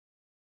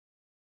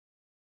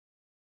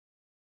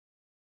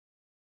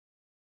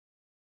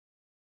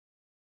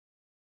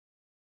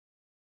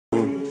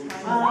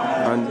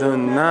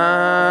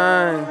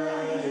Adonai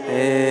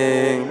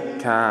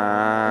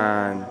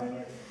Echad.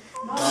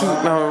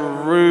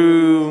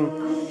 Kimaru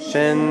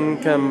Shen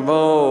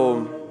Kambol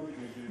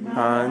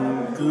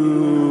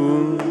Hangu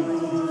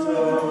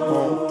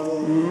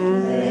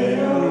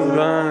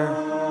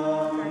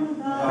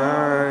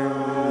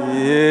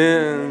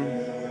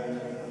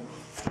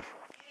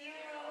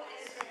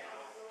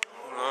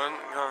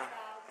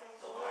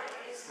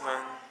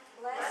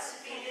Blessed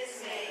be his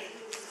name,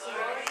 whose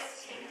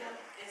glorious kingdom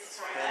is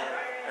forever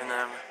and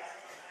ever.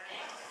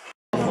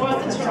 Before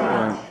the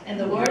Torah and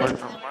the word is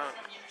coming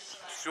from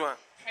Yerushalayim.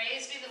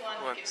 Praise be the one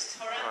who gives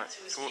Torah to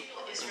his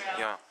people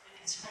Israel in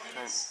its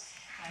holiness.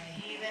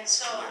 Even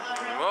so,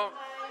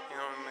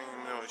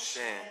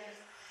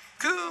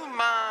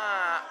 Kuma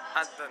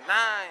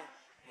Adonai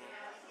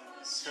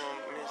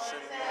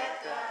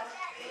Sumishaneka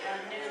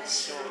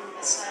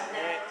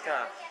Sumishaneka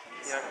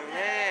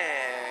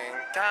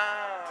Yaneka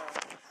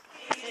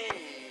Ki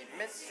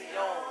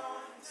Mission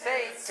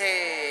Seite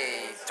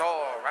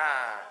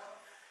Torah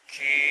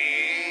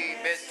Ki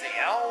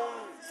Mission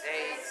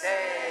Seite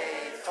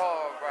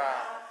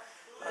Torah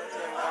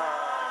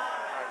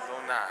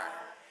Adonai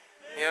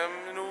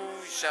Yerushalayim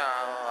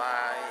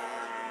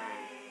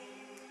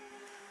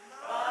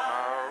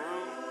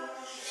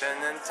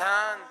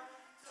Shenantan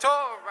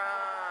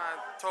Torah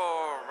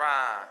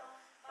Torah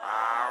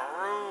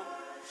Baruch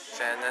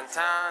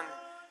Shenantan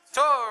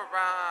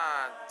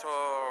Torah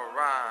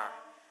Torah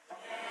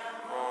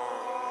O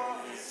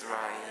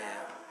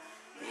Israel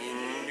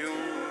Inu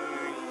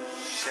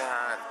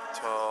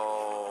Shato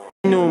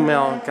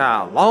Numel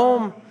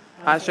Kalom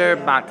Asher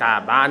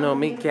Bakabano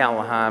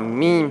Mikel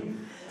Hamim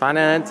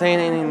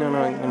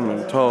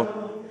Fanatane To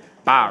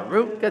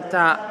Baruch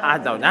Ata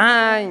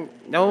Adonai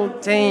No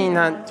Tain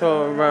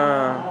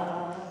Torah.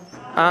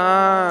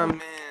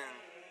 Amen.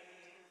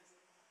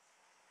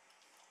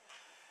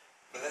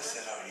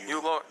 Blessed are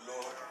You, Lord,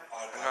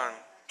 our God,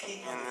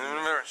 King of the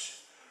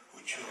universe, who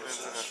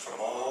chose us from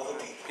all the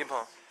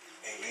people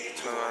and gave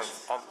to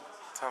us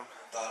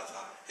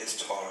his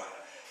Torah.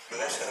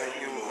 Blessed are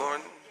you,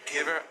 Lord,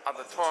 giver of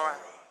the Torah.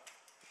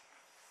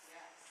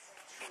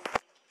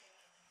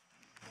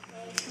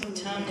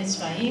 Tam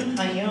Nitzvahim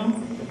Hayom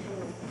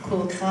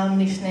Kulcham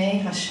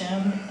Lifnei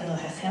Hashem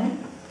Elohechem.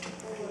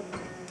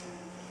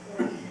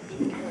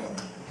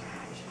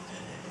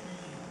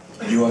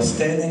 You are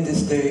standing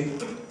this day,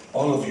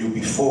 all of you,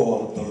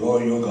 before the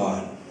Lord your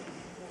God,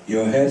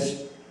 your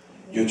heads,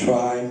 your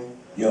tribe,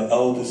 your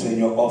elders, and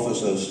your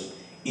officers,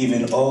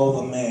 even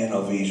all the men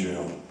of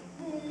Israel.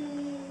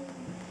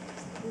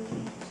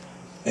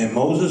 And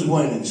Moses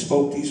went and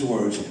spoke these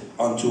words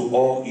unto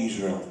all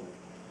Israel.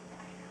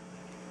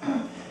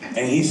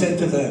 And he said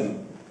to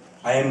them,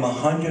 I am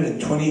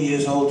 120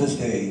 years old this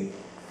day.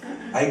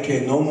 I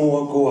can no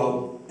more go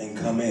out and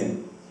come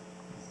in.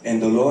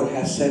 And the Lord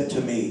has said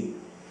to me,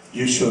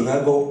 you shall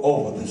not go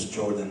over this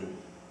Jordan.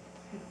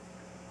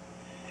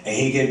 And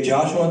he gave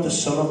Joshua the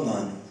son of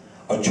Nun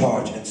a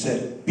charge and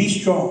said, be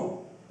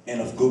strong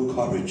and of good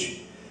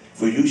courage,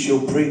 for you shall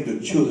bring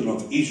the children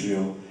of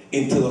Israel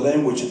into the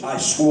land which I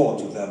swore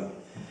to them,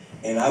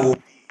 and I will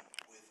be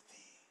with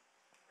thee.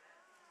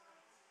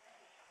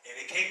 And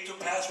it came to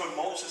pass when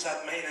Moses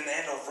had made an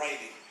end of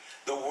writing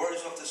the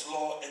words of this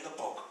law in the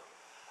book,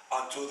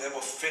 until they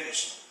were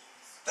finished,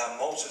 that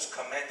Moses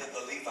commanded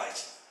the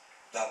Levites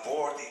that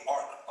bore the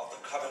ark of the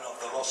covenant of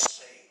the Lord,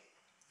 saying,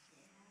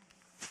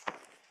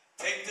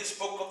 take this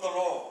book of the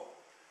law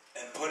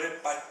and put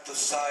it by the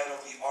side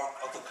of the ark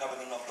of the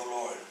covenant of the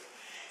Lord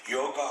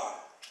your God,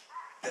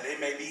 that it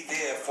may be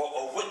there for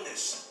a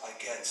witness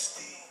against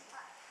thee.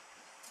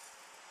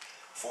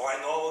 For I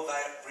know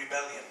thy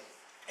rebellion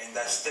and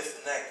thy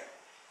stiff neck.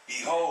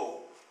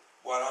 Behold,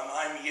 while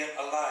I'm yet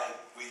alive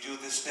with you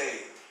this day,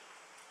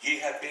 ye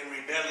have been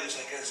rebellious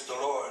against the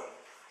Lord,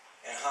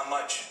 and how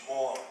much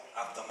more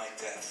after my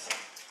death.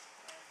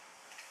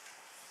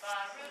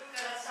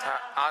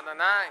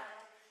 Adonai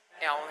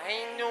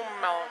Eloheinu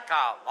melech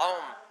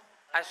haolam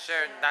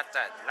asher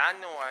nata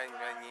lanu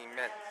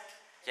ha'nimet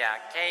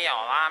yakei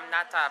olam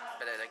nata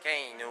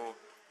b'dedekenu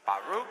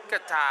Baruch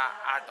atah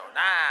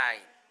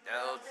Adonai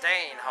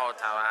noten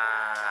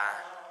haTorah.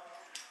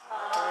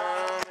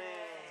 Amen.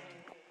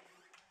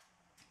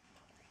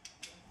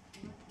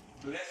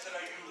 Blessed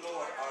are you,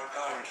 Lord, our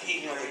God,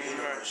 King of the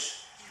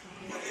universe,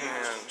 who gave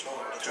us the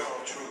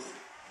eternal truth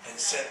and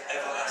set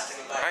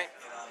everlasting life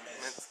in our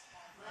midst.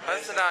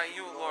 Blessed are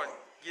you, Lord,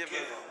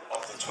 giver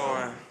of the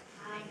Torah.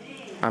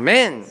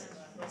 Amen.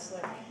 I just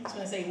want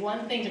to say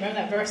one thing to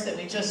remember that verse that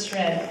we just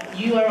read.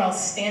 You are all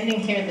standing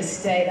here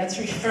this day. That's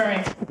referring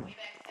way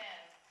back then.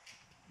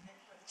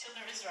 The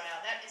children of Israel.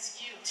 That is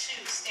you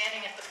too,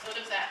 standing at the foot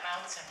of that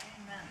mountain.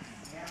 Amen.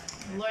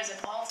 The Lord is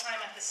at all time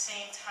at the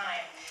same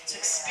time. So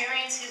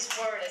experience His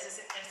word as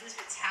if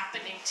it's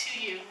happening to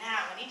you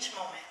now in each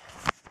moment.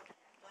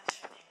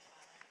 Bless your name,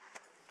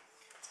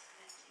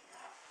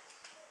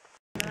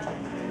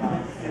 Father.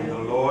 And the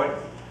Lord,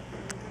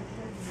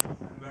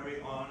 I'm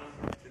very honored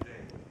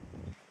today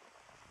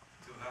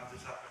to have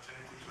this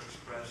opportunity to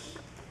express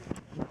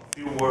a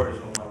few words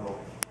of my Lord.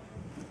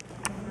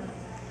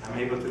 I'm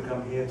able to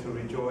come here to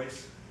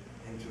rejoice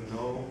and to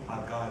know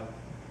how God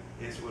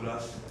is with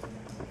us.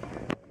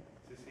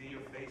 To see your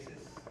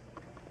faces,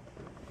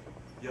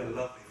 your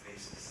lovely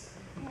faces,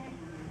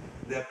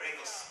 that bring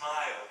a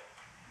smile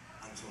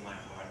unto my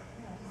heart.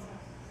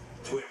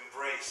 To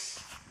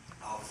embrace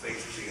our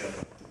faith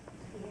together.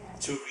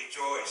 To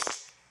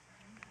rejoice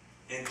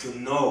and to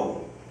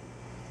know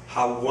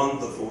how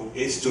wonderful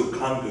it is to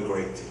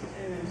congregate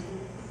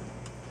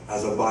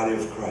as a body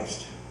of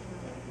Christ.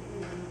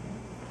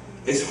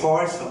 It's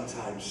hard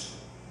sometimes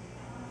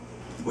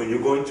when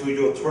you're going through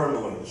your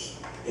turmoils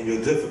and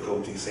your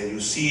difficulties and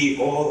you see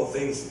all the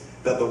things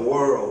that the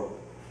world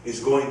is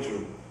going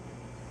through.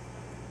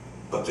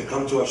 But to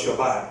come to a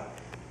Shabbat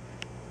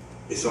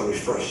is a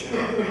refreshing.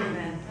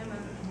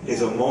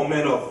 It's a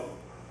moment of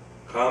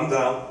calm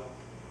down,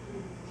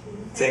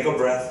 take a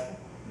breath,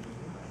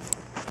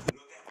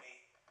 look at me,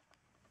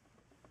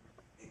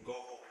 and go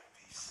home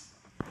in peace.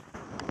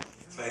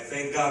 So I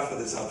thank God for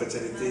this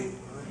opportunity,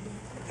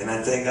 and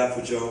I thank God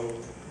for Joe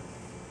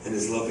and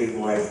his lovely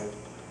wife,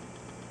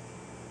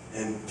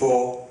 and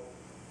Paul,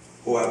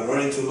 who I'm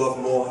learning to love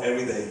more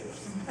every day,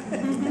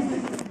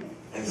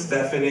 and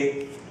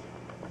Stephanie.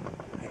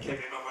 I can't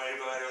remember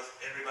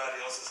everybody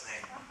else's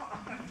name,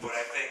 but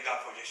I thank God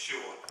for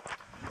Yeshua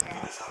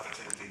for this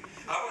opportunity.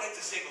 I would like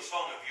to sing a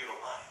song if you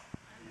don't mind.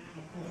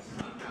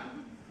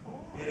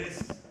 It is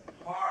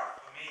hard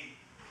for me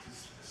to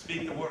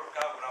speak the word of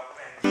God without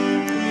praying.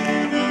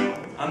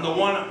 I'm a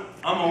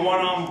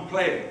one-arm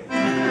player.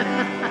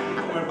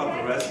 Don't worry about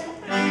the rest.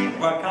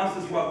 What counts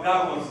is what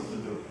God wants us to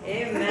do.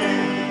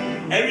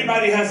 Amen.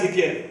 Everybody has a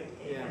gift.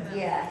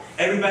 Yeah.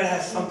 Everybody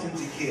has something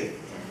to give.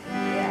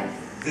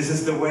 Yes. This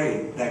is the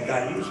way that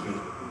God used me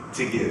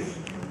to give.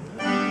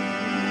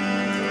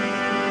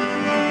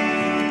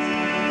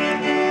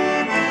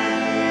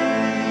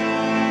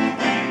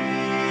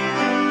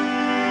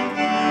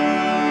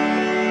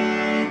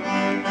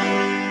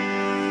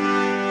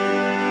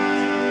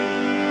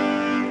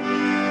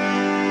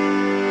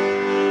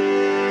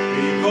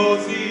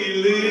 Because He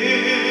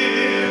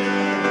lives,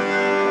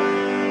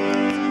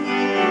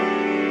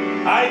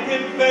 I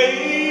can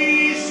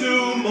face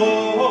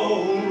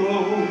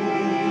tomorrow.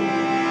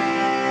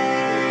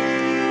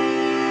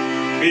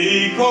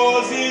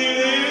 Because He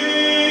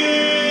lives,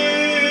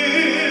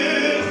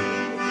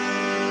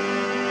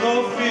 no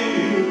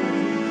fear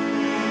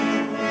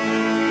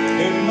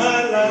in my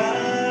life.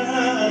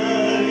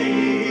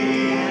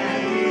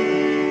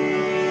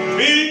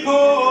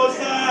 Because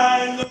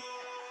I know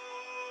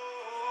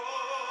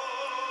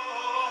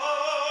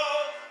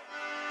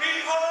He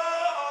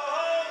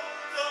holds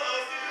the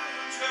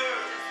future,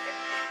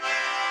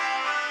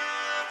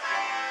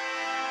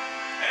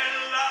 and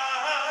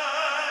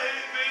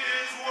life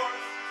is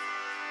worth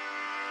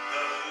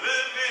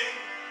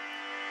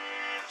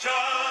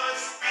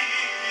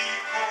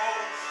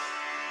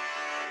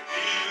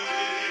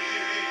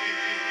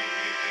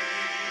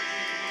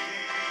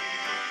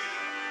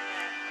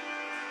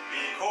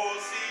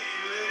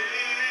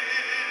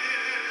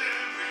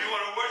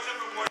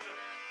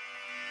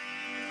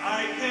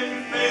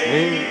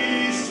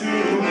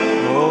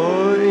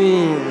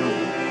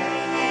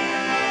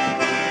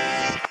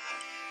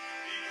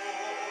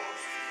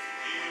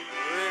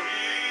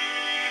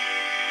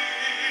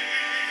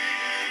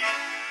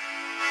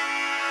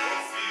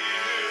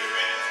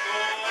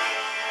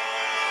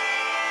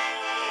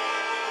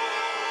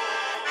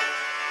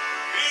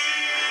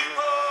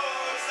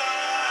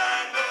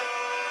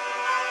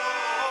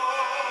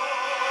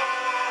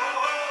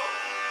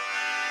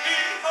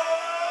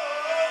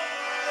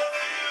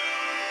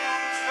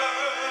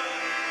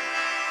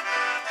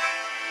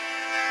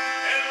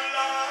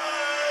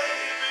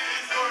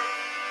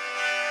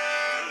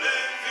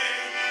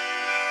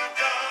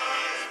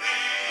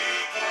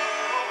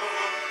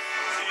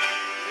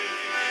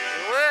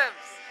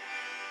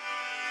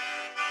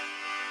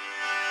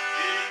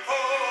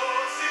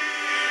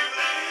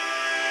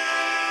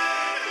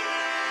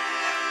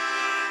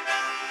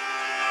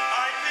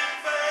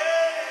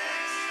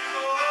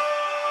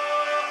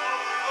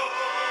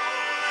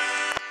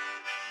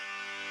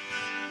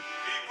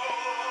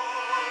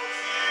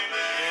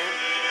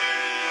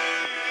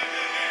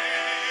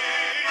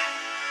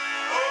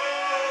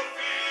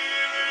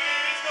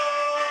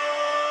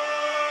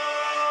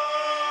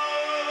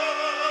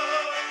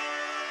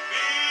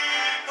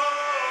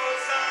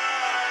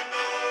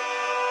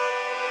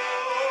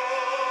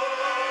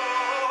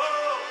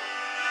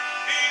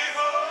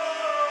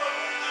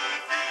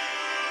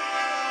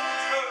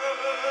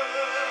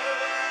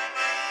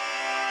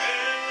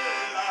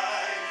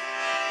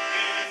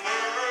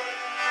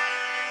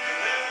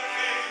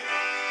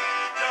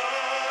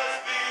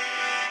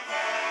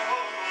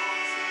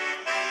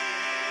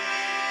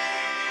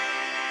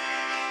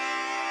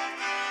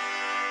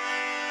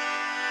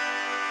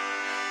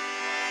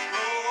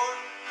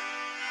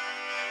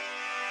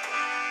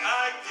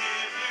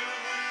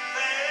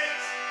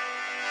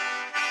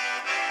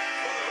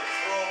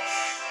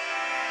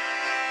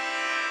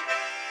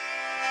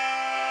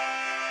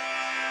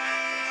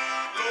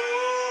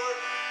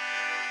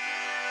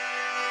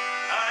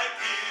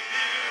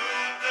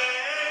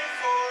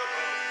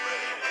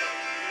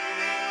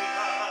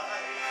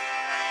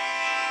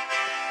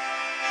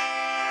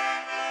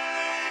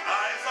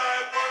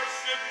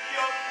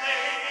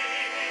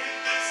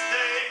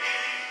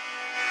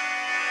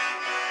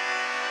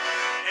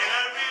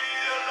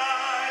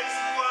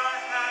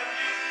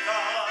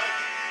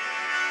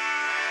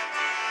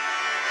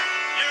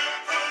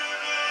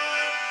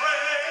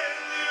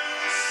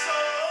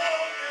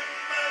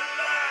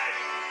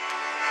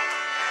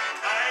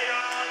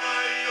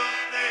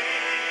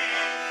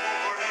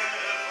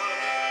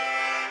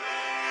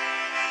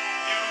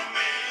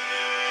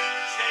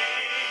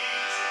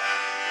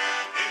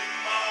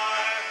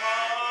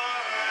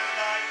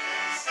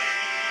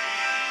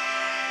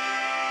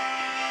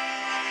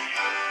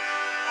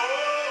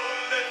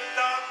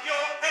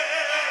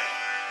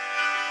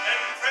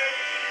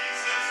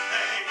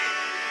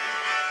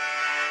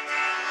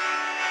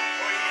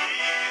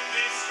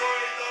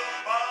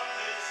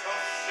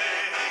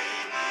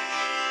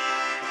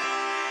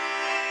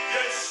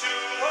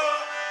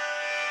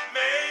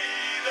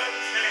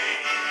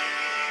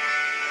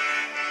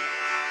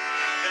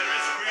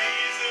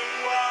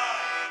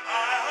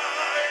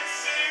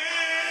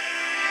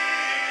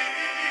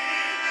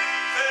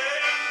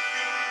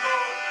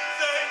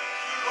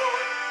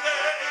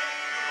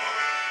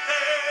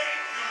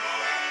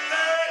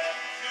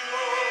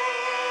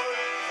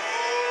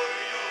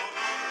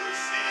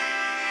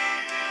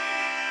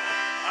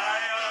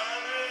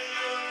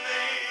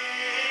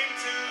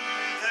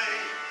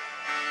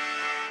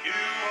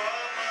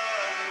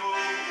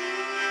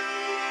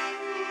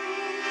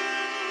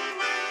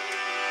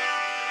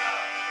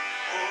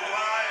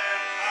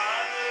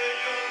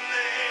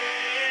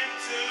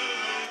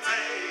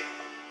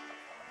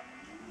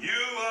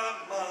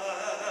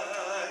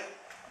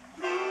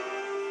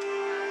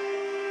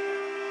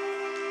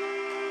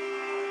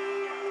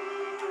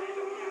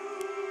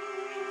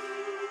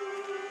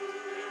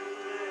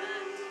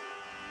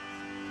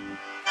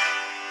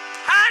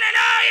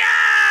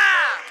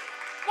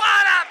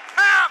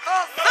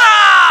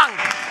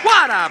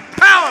a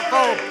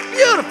powerful,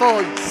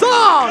 beautiful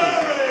song.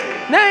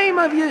 Name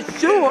of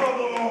Yeshua.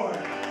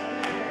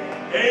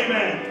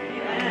 Amen.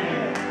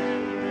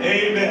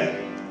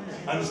 Amen.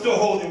 I'm still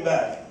holding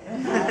back.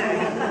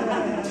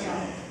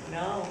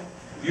 No.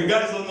 You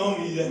guys don't know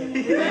me yet.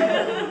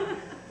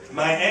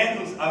 My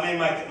aunt,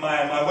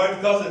 my wife's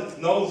cousin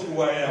knows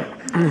who I am.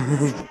 And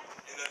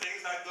the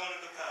things I've done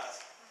in the past,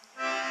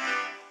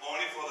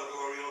 only for the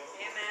glory of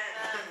God.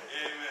 Amen.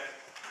 Amen.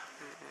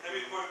 Let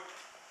me work.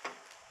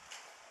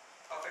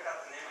 I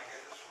forgot the name. I get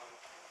this one.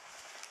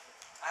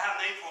 I have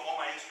names for all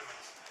my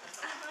instruments.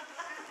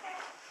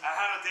 I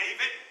had a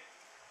David.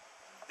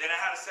 Then I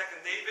had a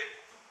second David.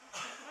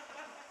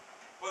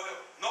 But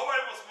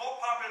nobody was more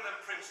popular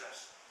than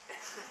Princess.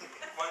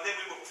 One day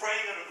we were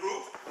praying in a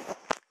group.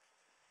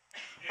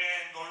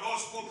 And the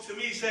Lord spoke to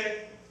me,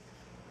 said,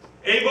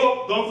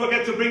 Abel, don't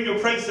forget to bring your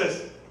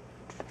princess.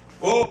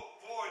 Oh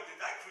boy, did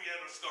that create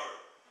a stir.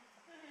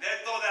 They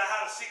thought that I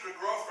had a secret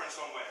girlfriend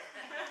somewhere.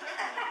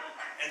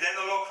 And then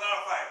the Lord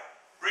clarified,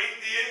 bring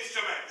the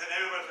instrument. Then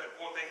everybody said,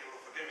 oh, thank you,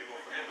 Lord, forgive me,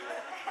 Lord, forgive me,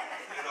 Lord.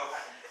 You know.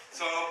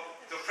 So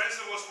the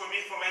princess was with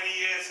me for many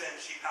years and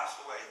she passed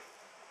away.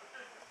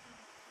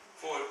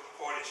 Poor,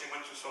 she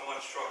went through so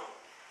much trouble.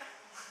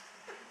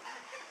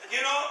 You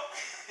know,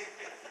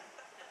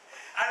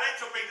 I like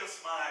to bring a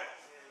smile.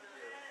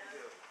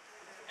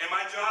 In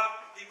my job,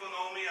 people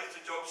know me as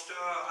the jokester.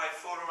 I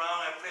fool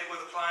around, I play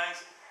with the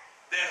clients.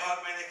 They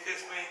hug me, they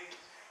kiss me.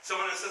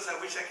 Someone says, I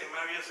wish I could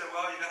marry you. I said,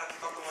 well, you're going to have to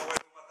talk to my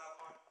wife about that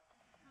part.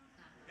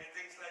 And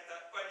things like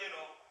that. But, you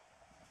know,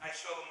 I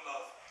show them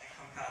love and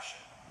compassion.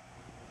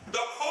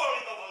 The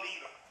calling of a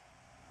leader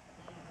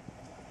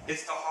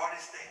is the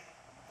hardest thing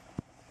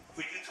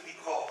for you to be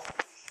called.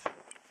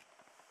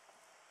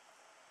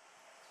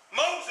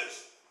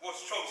 Moses was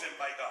chosen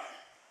by God.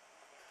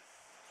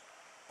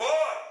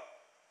 Boy,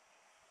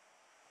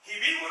 he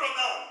would have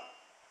known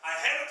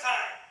ahead of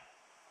time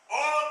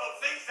all the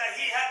things that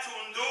he had to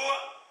endure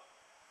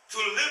to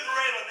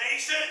liberate a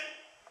nation.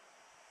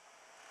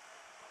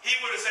 He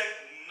would have said,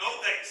 no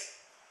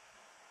thanks.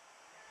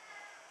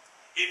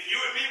 If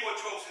you and me were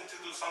chosen to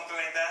do something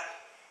like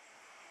that,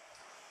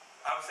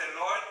 I would say,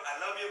 Lord, I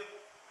love you,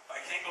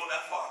 but I can't go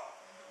that far.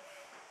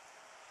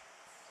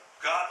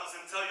 God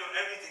doesn't tell you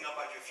everything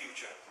about your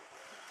future.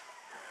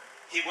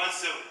 He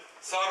wants to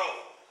sort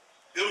of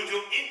build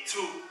you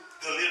into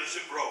the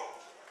leadership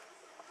role.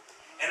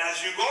 And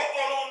as you go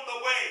along the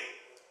way,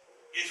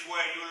 is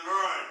where you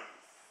learn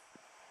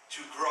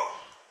to grow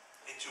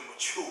and to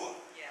mature.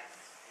 Yes.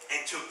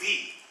 And to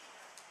be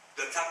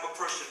the type of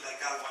person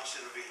that God wants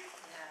you to be.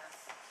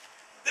 Yes.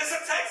 There's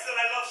a text that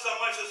I love so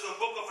much. It's the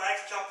book of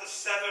Acts chapter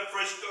 7,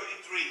 verse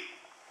 33.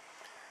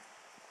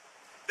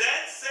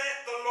 Then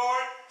said the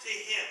Lord to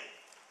him,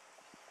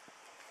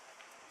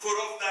 put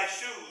off thy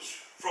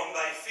shoes from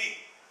thy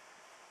feet,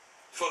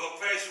 for the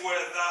place where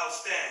thou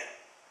stand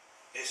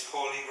is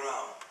holy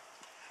ground.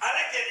 I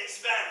like it in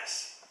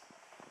Spanish.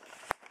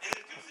 And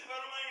if you see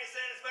what I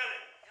say in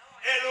Spanish,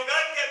 el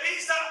lugar que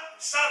pisa,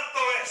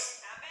 santo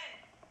es. Amen.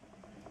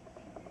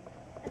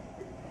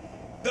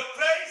 The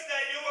place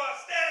that you are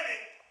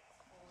standing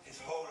is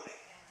holy.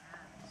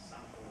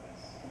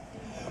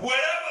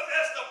 Wherever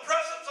there's the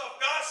presence of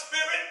God's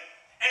Spirit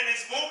and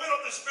His movement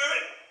of the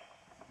Spirit,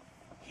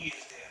 He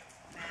is there.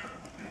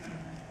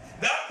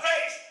 That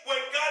place where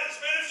God is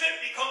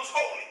ministering becomes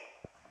holy.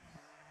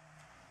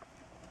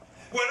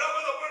 Whenever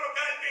the word of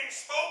God is being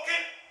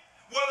spoken,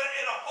 whether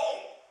in a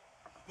home,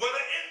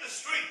 whether in the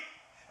street,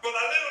 but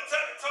a little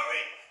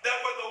territory, that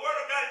where the word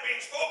of God is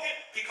being spoken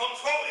becomes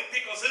holy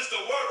because it's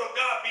the word of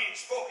God being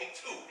spoken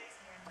to.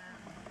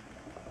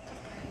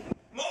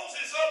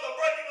 Moses saw the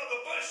burning of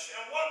the bush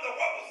and wondered,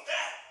 what was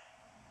that?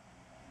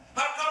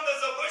 How come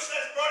there's a bush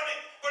that's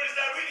burning, but is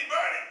that really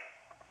burning?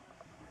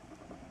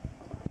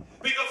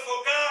 Because for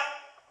God,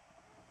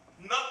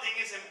 nothing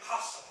is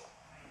impossible.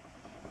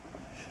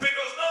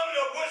 Because normally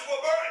a bush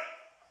will burn.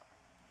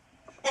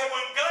 But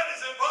when God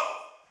is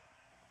involved,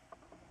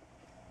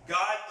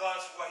 God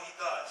does what He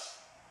does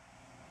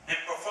and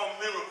perform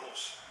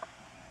miracles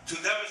to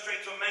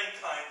demonstrate to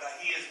mankind that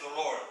He is the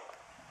Lord.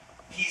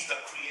 He's the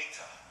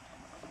Creator.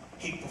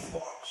 He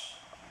performs.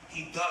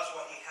 He does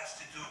what He has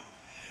to do.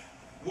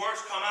 Words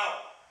come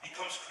out,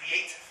 becomes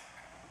creative.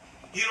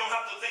 You don't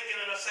have to think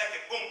it in a second.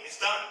 Boom, it's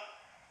done.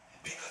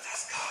 Because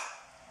that's God.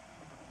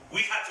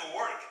 We had to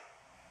work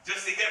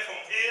just to get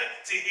from here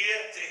to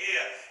here to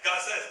here.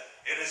 God says,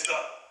 it is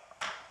done.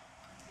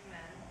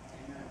 Amen.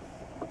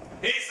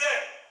 He said,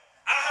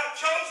 I have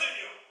chosen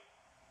you.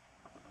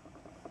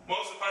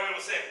 Most of the Bible will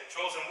say,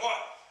 chosen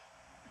what?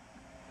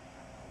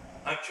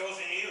 I've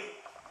chosen you.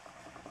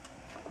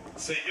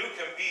 So you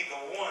can be the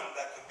one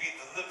that could be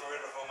the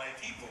liberator of my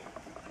people.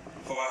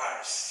 For I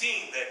have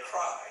seen their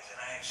cries,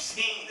 and I have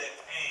seen their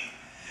pain,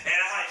 and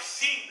I have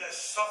seen their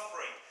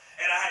suffering,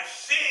 and I have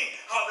seen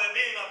how they're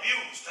being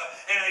abused,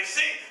 and I have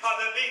seen how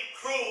they're being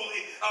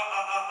cruelly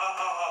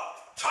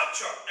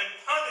tortured and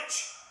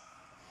punished.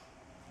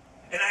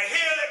 And I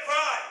hear their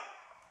cry,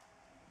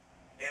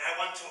 and I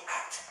want to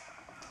act.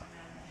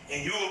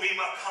 And you will be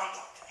my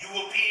conduct. You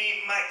will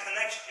be my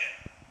connection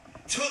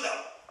to them.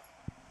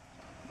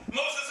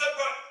 Moses said,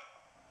 but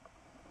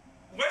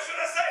what should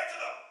I say to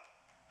them?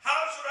 How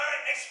should I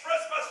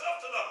express myself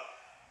to them?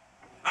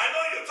 I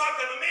know you're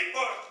talking to me,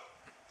 but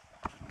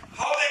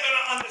how are they going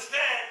to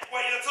understand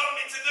what you're telling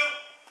me to do?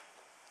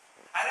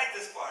 I like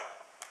this part.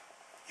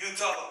 You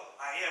tell them,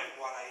 I am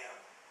what I am.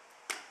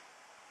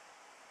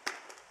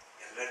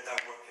 And let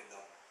that work in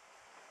them.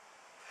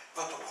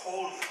 But the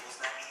calling was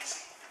not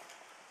easy.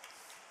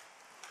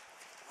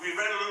 We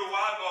read a little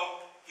while ago,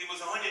 he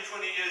was 120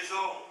 years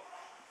old.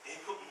 He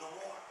couldn't no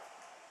more.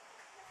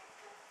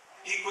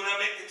 He could not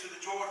make it to the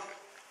Jordan.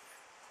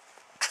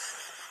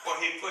 But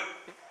he put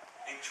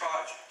in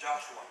charge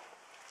Joshua.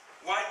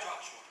 Why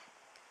Joshua?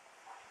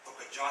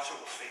 Because Joshua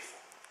was faithful.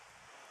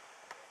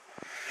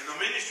 In the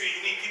ministry,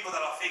 you need people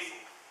that are faithful.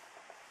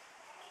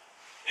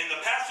 In the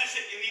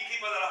pastorship, you need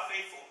people that are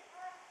faithful.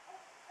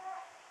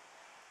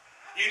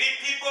 You need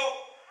people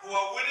who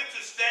are willing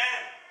to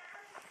stand,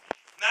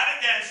 not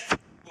against,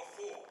 but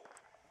for,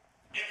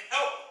 and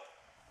help.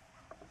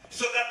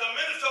 So that the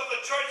minister of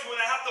the church will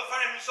not have to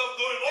find himself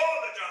doing all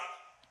the jobs.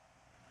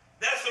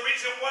 That's the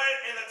reason why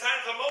in the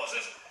times of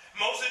Moses,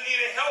 Moses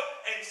needed help,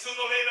 and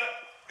sooner or later,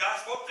 God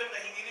spoke to him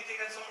that he needed to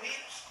get some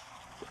leaders.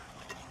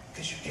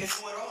 Because you can't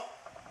do it all.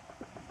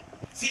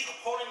 See, the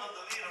calling of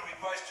the leader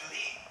requires to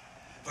lead,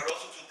 but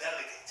also to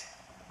delegate.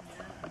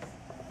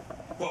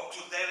 Well,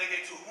 to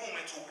delegate to whom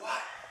and to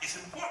what is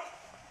important.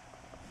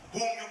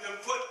 Whom you can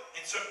put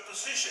in certain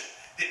position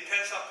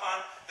depends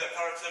upon the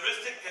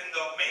characteristic and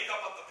the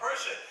makeup of the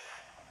person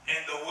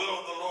and the will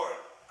of the Lord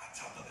on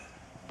top of that.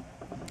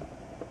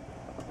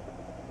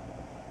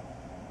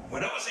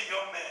 When I was a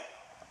young man,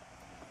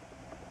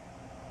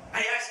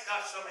 I asked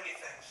God so many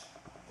things.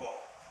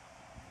 Paul,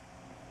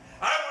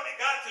 I wanted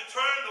God to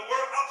turn the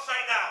world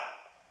upside down.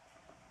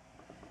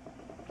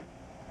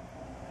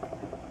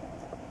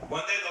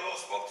 One day the Lord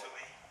spoke to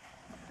me.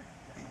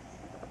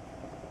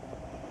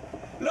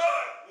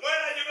 Lord, when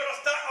are you going to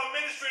start a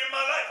ministry in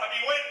my life? I've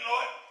been waiting,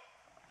 Lord.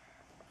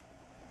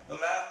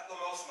 The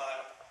Lord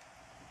smiled.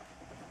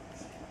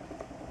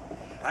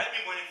 I've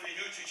been waiting for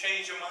you to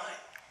change your mind.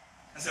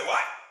 I said,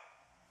 what?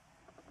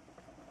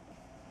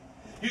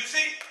 You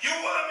see, you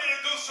want me to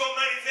do so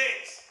many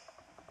things.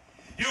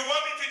 You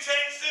want me to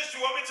change this.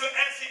 You want me to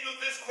answer you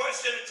this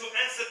question and to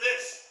answer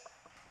this.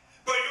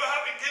 But you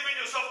haven't given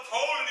yourself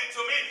totally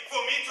to me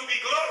for me to be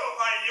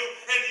glorifying you.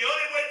 And the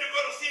only way you're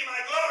going to see my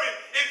glory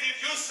is if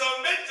you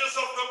submit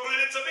yourself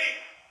completely to me.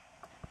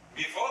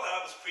 Before that,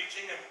 I was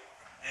preaching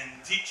and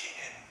teaching,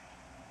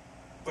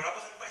 but I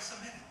wasn't quite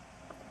submitted.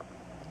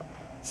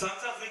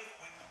 Sometimes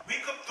we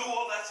could do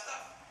all that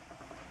stuff,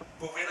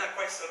 but we're not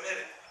quite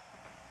submitted.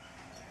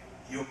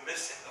 You're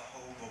missing the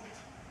whole boat.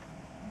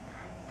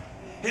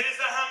 It is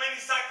not how many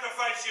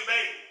sacrifices you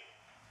made.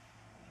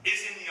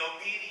 It's in the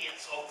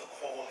obedience of the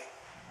calling.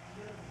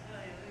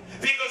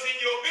 Because in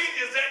your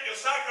obedience, then your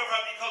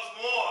sacrifice becomes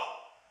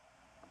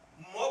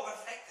more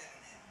perfected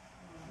in it.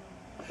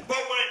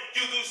 But when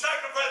you do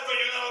sacrifice but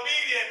you're not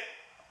obedient,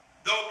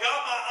 though God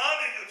might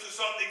honor you to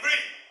some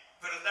degree,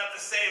 but it's not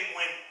the same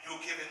when you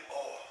give it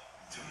all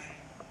to Him.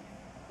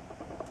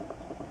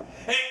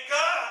 And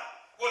God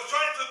was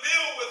trying to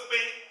deal with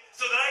me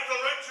so that I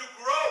could learn to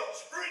grow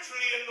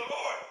spiritually in the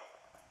Lord.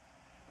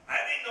 I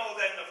didn't know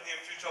that in the near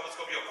future I was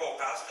going to be a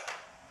co-pastor.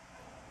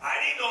 I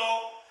didn't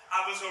know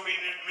I was going to be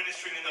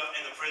ministering in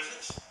the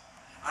prisons.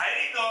 I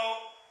didn't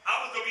know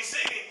I was going to be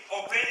singing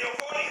or playing the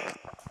accordion.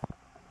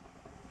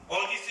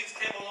 All these things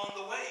came along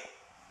the way.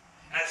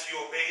 As you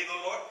obey the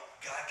Lord,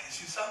 God gives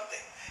you something.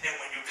 And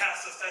when you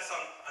pass the test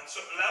on a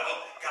certain level,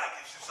 God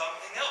gives you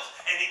something else.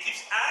 And He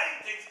keeps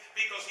adding things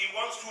because He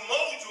wants to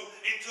mold you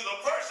into the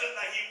person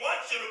that He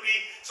wants you to be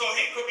so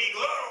He could be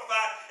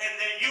glorified, and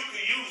then you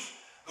could use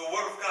the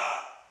Word of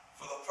God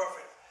for the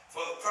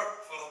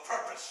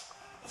purpose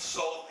of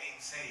souls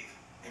being saved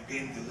and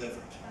being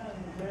delivered.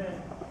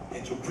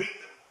 And to bring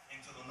them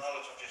into the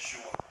knowledge of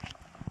Yeshua.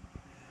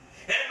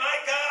 And my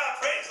God,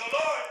 praise the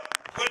Lord,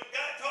 when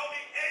God told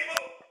me,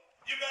 Abel,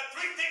 you got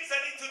 3 things I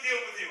need to deal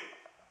with you.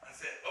 I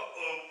said,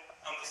 uh-oh,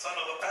 I'm the son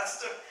of a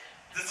pastor.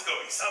 This is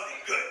going to be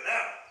something good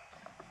now.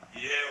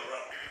 Yeah,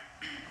 right.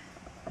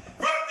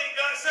 First thing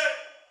God said,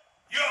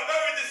 you are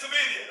very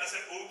disobedient. I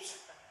said, oops.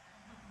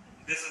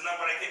 This is not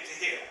what I came to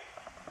hear.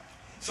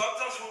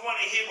 Sometimes we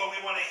want to hear what we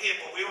want to hear,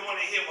 but we don't want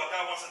to hear what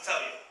God wants to tell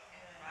you.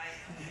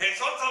 And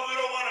sometimes we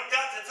don't want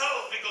God to tell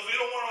us because we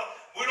don't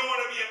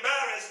want to be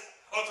embarrassed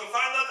or to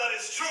find out that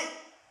it's true.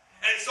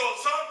 And so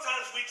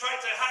sometimes we try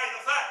to hide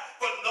the fact,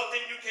 but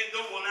nothing you can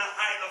do will not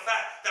hide the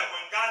fact that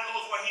when God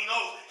knows what He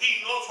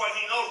knows what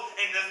He knows,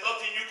 and there's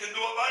nothing you can do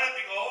about it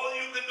because all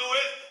you can do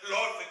is,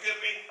 Lord, forgive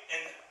me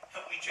and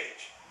help me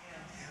change. Yeah.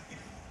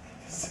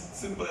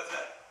 Simple as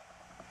that.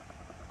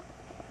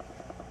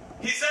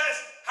 He says,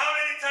 how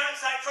many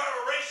times I try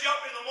to raise you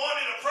up in the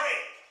morning to pray,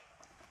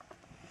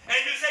 and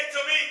you say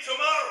to me,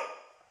 tomorrow.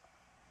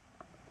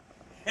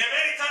 And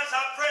many times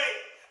I prayed,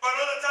 but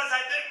other times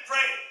I didn't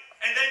pray.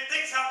 And then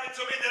things happened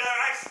to me that I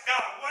asked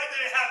God, why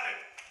did it happen?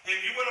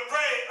 If you would have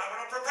prayed, I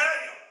would have prepared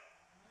you.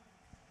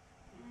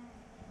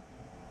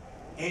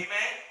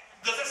 Amen.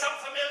 Does that sound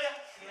familiar?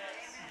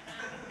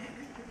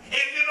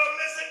 If you don't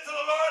listen to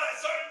the Lord at a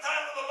certain time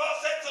when the Lord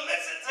said to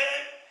listen to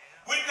him,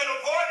 we can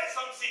avoid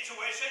some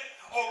situation,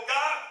 or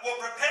God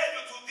will prepare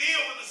you to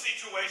deal with the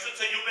situation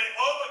so you may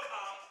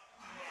overcome.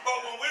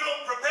 But when we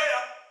don't prepare,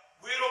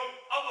 we don't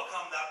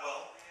overcome that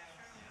well.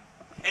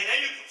 And then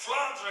you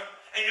flounder,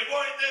 and you're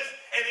going this,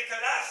 and it can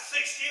last 6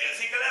 years,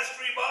 it can last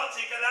 3 months,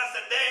 it can last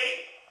a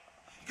day,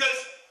 because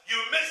you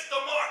missed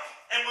the mark.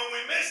 And when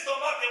we miss the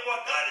mark in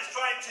what God is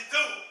trying to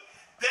do,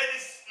 then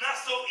it's not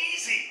so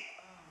easy.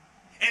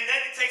 And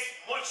then it takes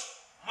much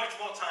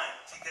more time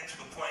to get to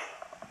the point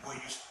where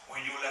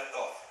you left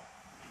off.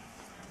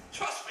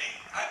 Trust me,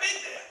 I've been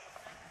there.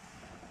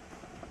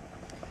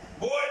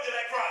 Boy, did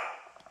I cry.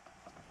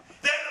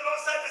 Then the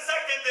Lord said the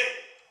second day,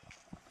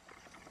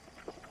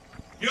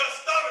 you're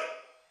stubborn.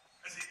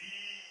 I said,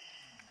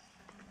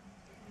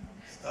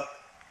 stubborn.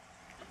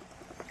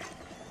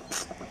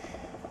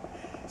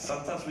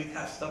 Sometimes we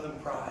have stubborn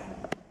pride.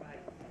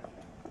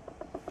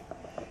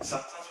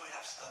 Sometimes we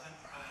have stubborn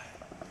pride.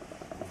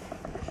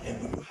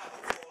 And when you have a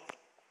calling,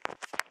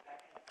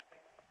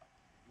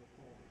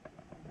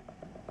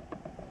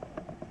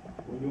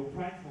 when you're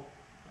prideful,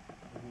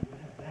 when you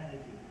have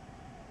vanity,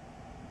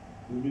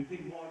 when you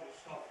think more of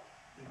yourself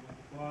than what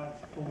God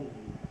is calling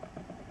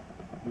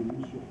you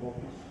lose your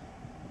focus.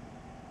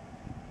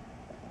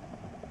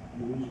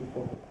 You lose your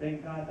focus.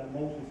 Thank God that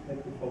Moses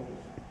kept the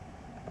focus.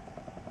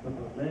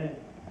 But man,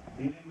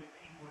 dealing with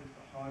people is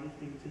the hardest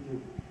thing to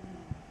do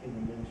in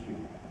the ministry.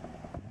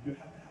 You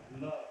have to have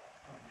love,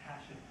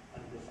 compassion,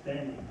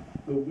 understanding,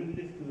 the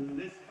willingness to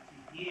listen, to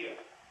hear.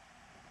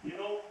 You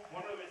know,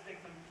 one of the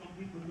things that some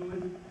people do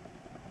is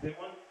they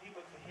want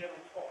people to hear them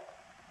talk,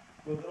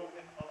 but they don't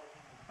make other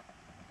people.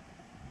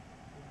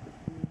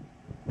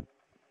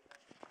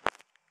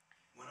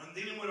 When I'm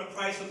dealing with a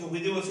crisis or we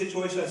deal with a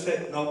situation, I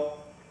said, no,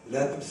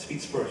 let them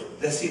speak first.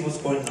 Let's see what's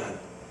going on.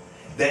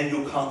 Then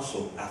you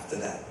counsel after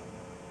that.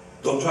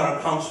 Don't try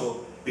to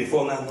counsel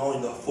before not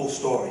knowing the full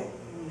story,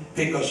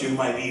 because you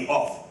might be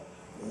off,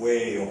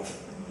 way off.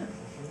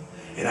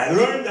 And I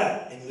learned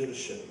that in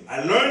leadership.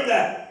 I learned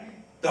that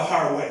the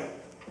hard way.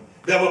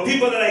 There were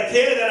people that I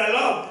cared, that I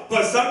loved,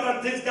 but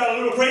sometimes things got a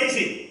little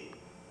crazy.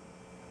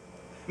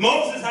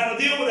 Moses had to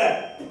deal with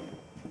that.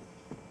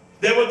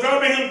 They were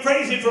driving him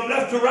crazy from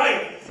left to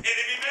right. And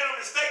if he made a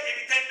mistake,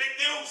 it became big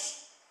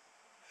news.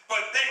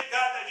 But thank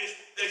God that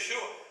they're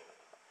sure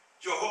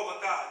Jehovah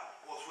God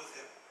was with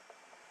him.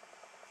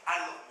 I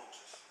love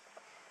Moses.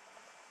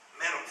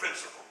 Man of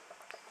principle.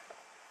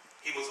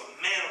 He was a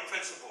man of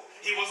principle.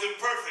 He wasn't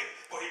perfect,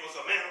 but he was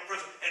a man of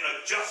principle and a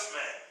just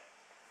man.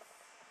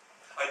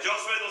 A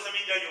just man doesn't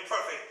mean that you're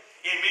perfect.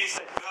 It means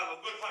that you have a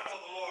good heart for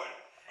the Lord,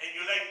 and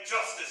you like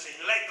justice, and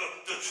you like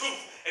the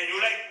truth, and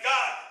you like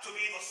God to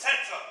be the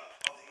center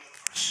of the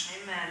universe.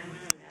 Amen.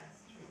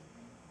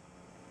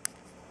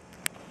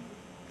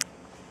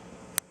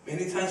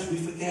 Many times we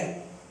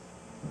forget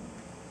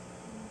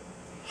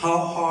how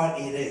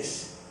hard it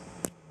is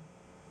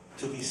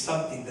to be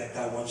something that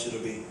God wants you to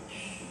be.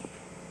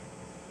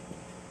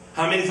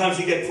 How many times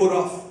you get put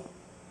off?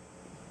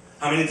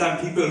 How many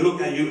times people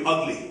look at you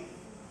ugly?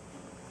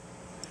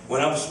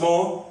 When I was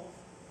small,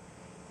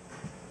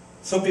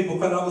 some people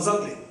thought I was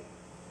ugly.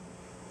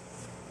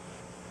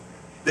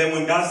 Then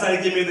when God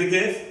started giving me the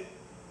gift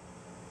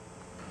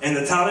and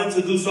the talent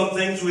to do some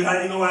things we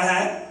didn't know I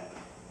had,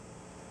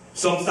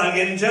 some started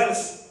getting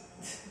jealous.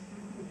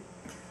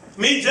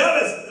 Me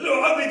jealous,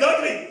 little ugly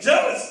duckling,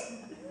 jealous.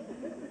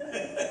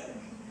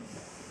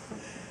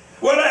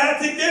 What I had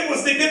to give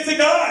was to give to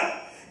God.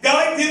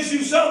 God gives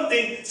you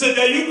something so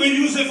that you can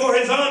use it for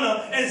His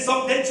honor, and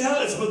some get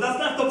jealous, but that's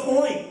not the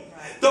point.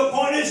 The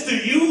point is to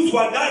use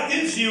what God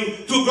gives you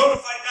to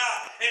glorify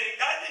God. And if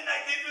God did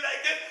not give you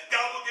that gift,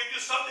 God will give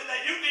you something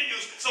that you can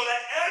use so that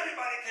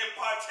everybody can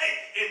partake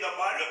in the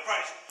body of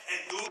Christ and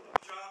do the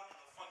job and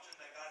the function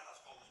that God has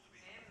called us to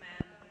be. Amen.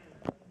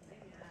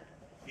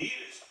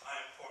 Leaders are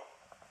important.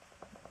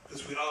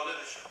 Because without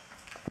leadership,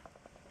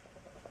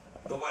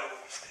 nobody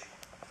will be stable.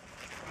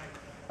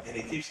 And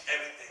it keeps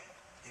everything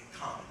in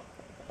common,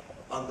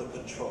 under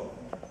control.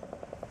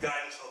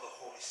 Guidance of the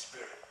Holy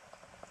Spirit.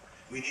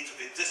 We need to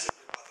be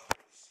disciplined by the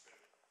Holy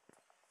Spirit.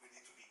 We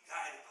need to be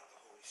guided by the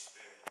Holy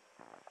Spirit.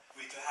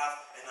 We need to have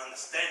an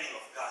understanding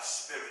of God's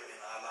Spirit in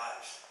our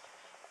lives.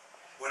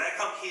 When I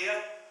come here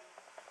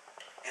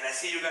and I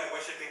see you guys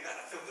worshiping God,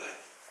 I feel good.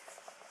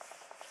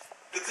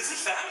 Because this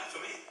is family to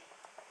me.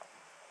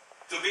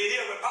 To be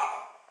here with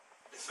Papa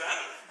is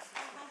family.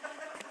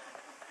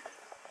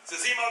 To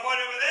see my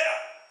buddy over there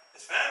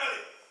is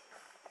family.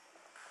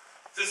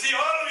 To see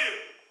all of you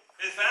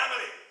is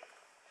family.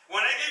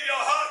 When I give you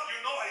a hug,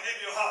 you know I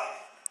give you a hug.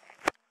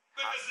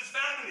 Because it's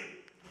family.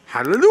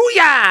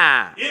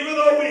 Hallelujah! Even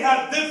though we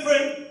have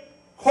different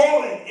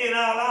calling in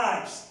our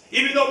lives,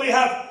 even though we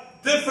have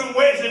different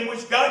ways in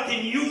which God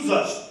can use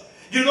us,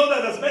 you know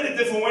that there's many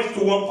different ways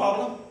to one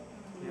problem.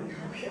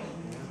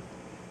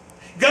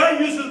 God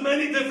uses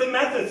many different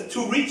methods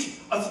to reach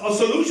a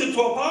solution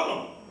to a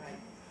problem.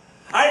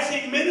 I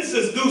see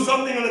ministers do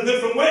something in a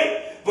different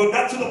way, but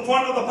got to the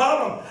point of the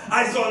problem.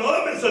 I saw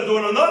another minister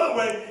doing another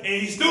way, and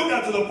he still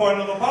got to the point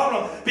of the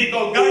problem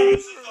because God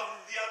uses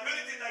the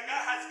ability that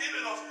God has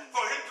given us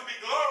for Him to be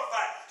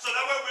glorified. So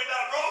that way we're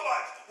not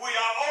robots. We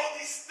are all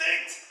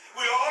distinct.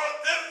 We are all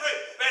different,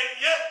 and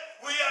yet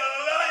we are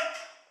alike.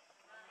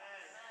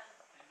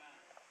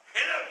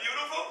 Isn't that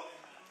beautiful?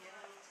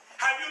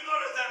 Have you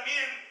noticed that me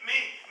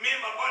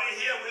and my buddy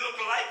here, we look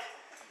alike?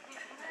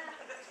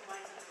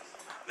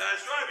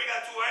 That's right, we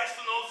got 2 eyes,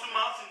 2 noses, 2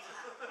 mouths.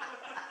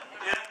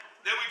 Yeah,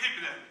 then we keep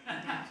it there.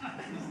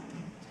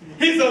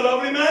 He's a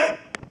lovely man.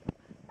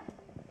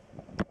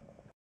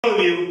 All of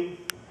you,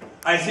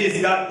 I see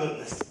it's God's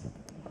goodness,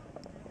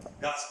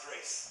 God's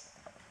grace,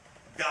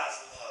 God's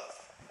love,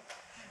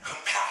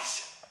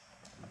 compassion,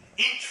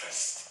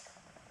 interest.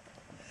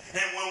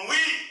 And when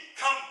we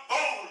come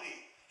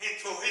boldly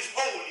into His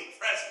holy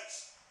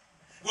presence,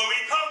 when we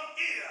come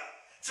here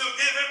to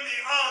give Him the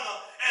honor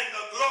and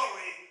the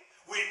glory,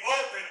 we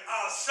open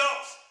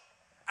ourselves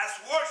as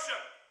worship.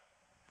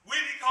 We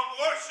become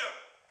worship.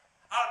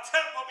 Our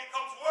temple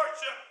becomes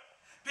worship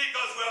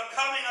because we're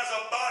coming as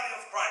a body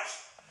of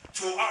Christ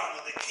to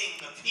honor the King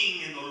of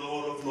Kings and the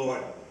Lord of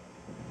Lords.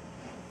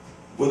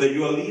 Whether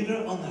you're a leader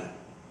or not,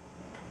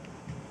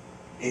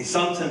 in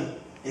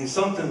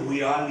something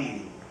we are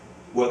leading.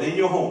 Whether in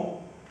your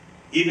home,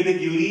 even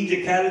if you lead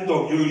your cat and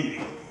dog, you're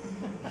leading.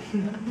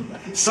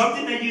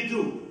 Something that you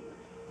do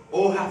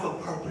all have a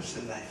purpose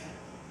in life.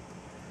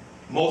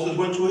 Moses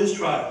went through his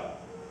trial.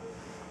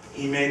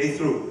 He made it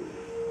through.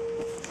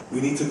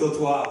 We need to go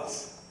to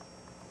ours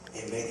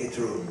and make it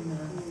through.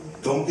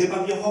 Don't give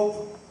up your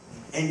hope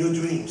and your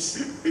dreams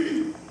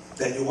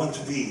that you want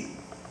to be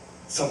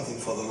something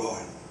for the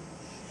Lord.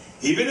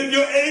 Even if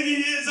you're 80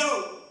 years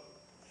old,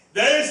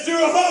 there is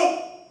still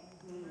hope.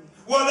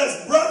 While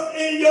there's breath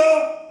in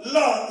your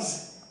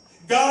lungs,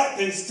 God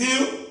can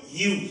still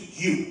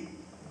use you.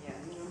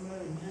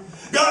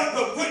 God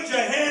could put your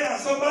hand on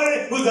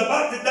somebody who's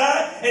about to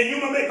die, and you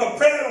will make a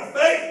prayer of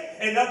faith,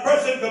 and that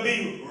person could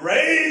be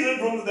raised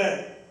from the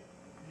dead.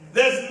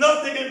 There's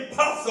nothing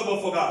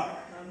impossible for God.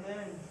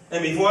 Amen.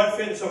 And before I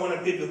finish, I want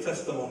to give you a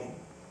testimony.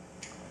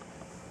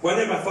 One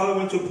day my father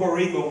went to Puerto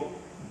Rico.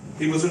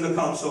 He was in the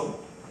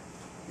council.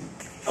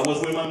 I was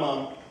with my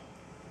mom.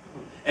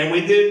 And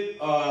we did,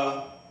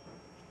 remember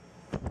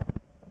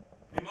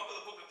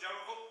the book of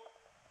Jericho?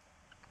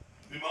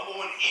 Remember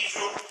when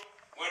Israel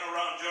went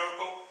around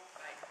Jericho?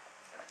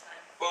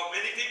 Well,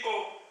 many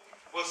people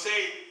will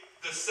say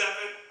the 7,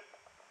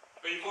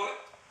 what do you call it?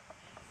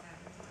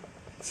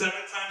 7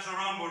 times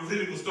around, but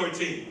really it was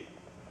 13.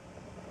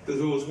 Because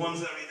it was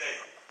once every day.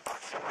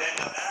 Then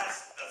the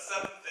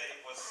 7th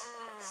day was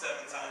 7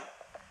 times.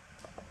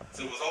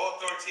 So it was all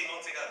 13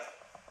 altogether.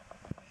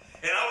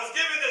 And I was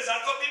giving this,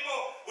 I told people,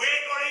 we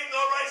ain't going to eat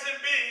no rice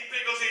and beans,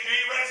 because if you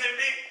eat rice and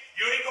beans,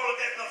 you ain't going to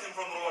get nothing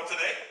from the Lord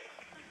today.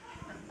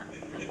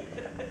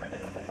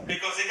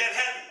 Because it gets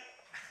heavy.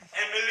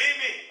 And believe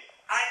me,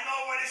 I know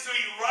what it is to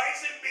eat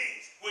rice and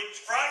beans with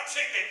fried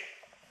chicken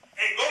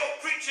and go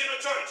preach in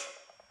a church.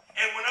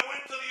 And when I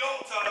went to the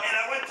altar and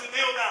I went to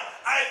kneel down,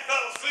 I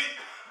fell asleep.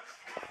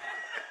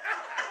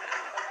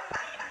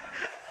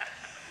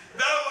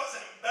 That was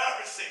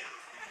embarrassing.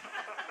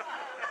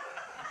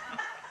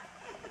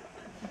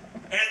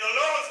 And the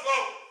Lord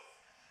spoke.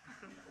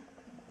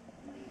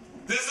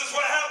 This is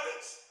what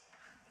happens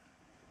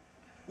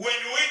when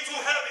you eat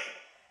too heavy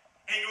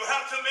and you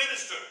have to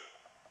minister.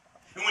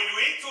 And when you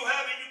eat too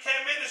heavy, you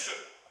can't minister.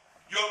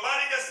 Your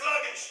body gets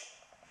sluggish.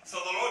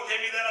 So the Lord gave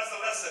me that as a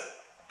lesson.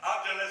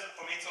 Object lesson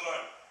for me to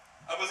learn.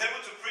 I was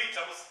able to preach.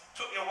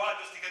 Took me a while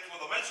just to get to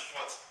where the message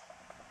was.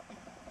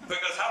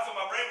 Because half of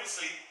my brain was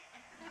asleep.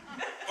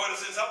 But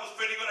since I was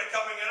pretty good at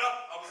covering it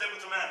up, I was able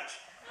to manage.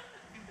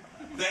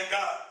 Thank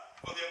God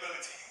for the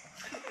ability.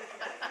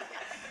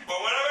 But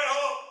when I went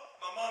home,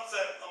 my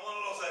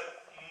mother-in-law said,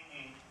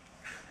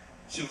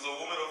 She was a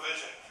woman of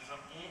vision. She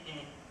said,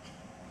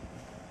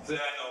 See,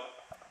 I know.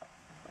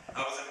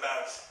 I was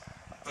embarrassed.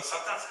 But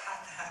sometimes it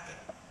had to happen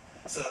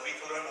so that we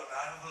could learn a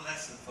valuable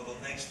lesson for the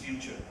next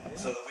future,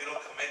 so that we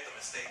don't commit the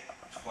mistake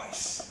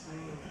twice.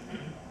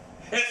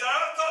 And so I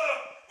told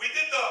them, we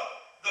did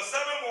the 7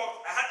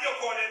 walk. I had the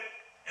accordion,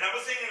 and I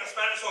was singing a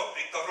Spanish song,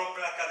 Cristo rompe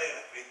la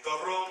cadena, Cristo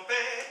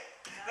rompe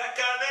la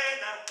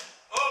cadena,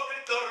 oh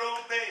Cristo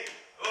rompe,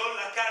 oh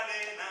las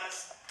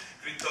cadenas,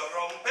 Cristo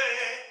rompe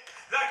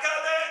la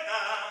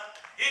cadena,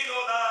 y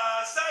nos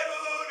da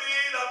seguridad.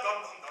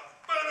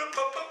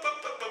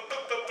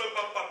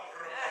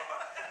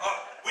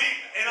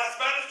 In our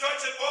Spanish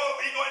church,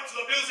 we go into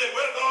the music,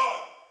 we're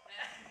gone.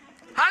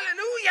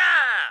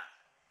 Hallelujah!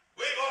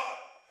 We're gone.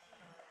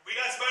 We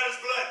got Spanish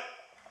blood.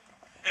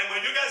 And when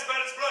you got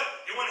Spanish blood,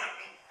 you want to have...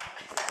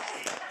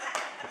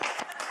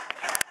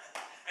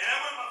 And then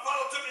when my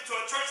father took me to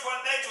a church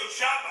one day, to a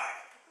Shabbat,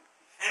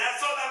 and I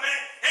saw that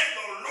man, and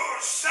the Lord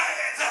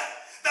said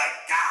that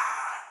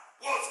God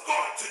was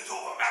going to do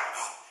a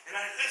miracle. And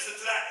I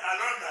listened to that, and I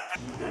learned that.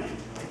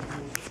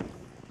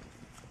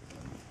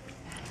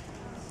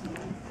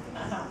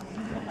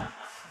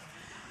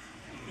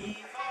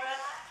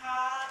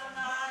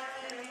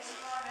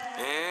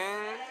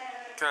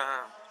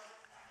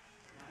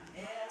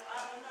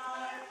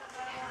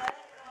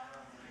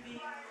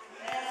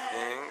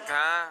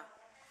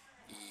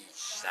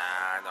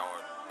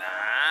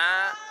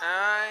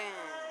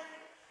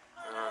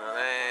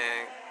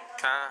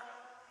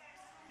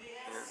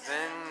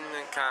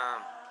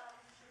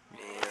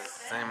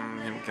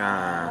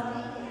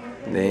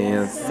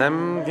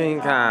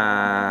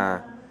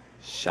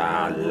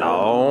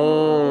 Shalom.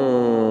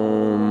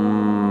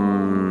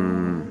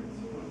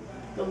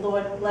 The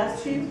Lord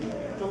bless you.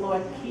 The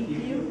Lord keep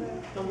you.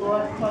 The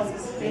Lord cause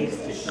his face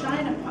to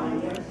shine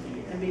upon you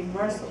and be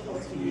merciful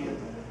to you.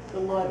 The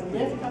Lord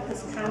lift up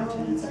his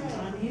countenance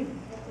upon you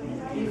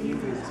and give you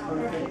his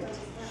perfect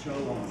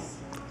shalom.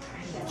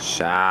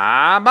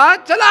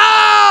 Shabbat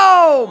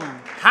Shalom.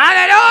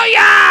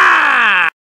 Hallelujah.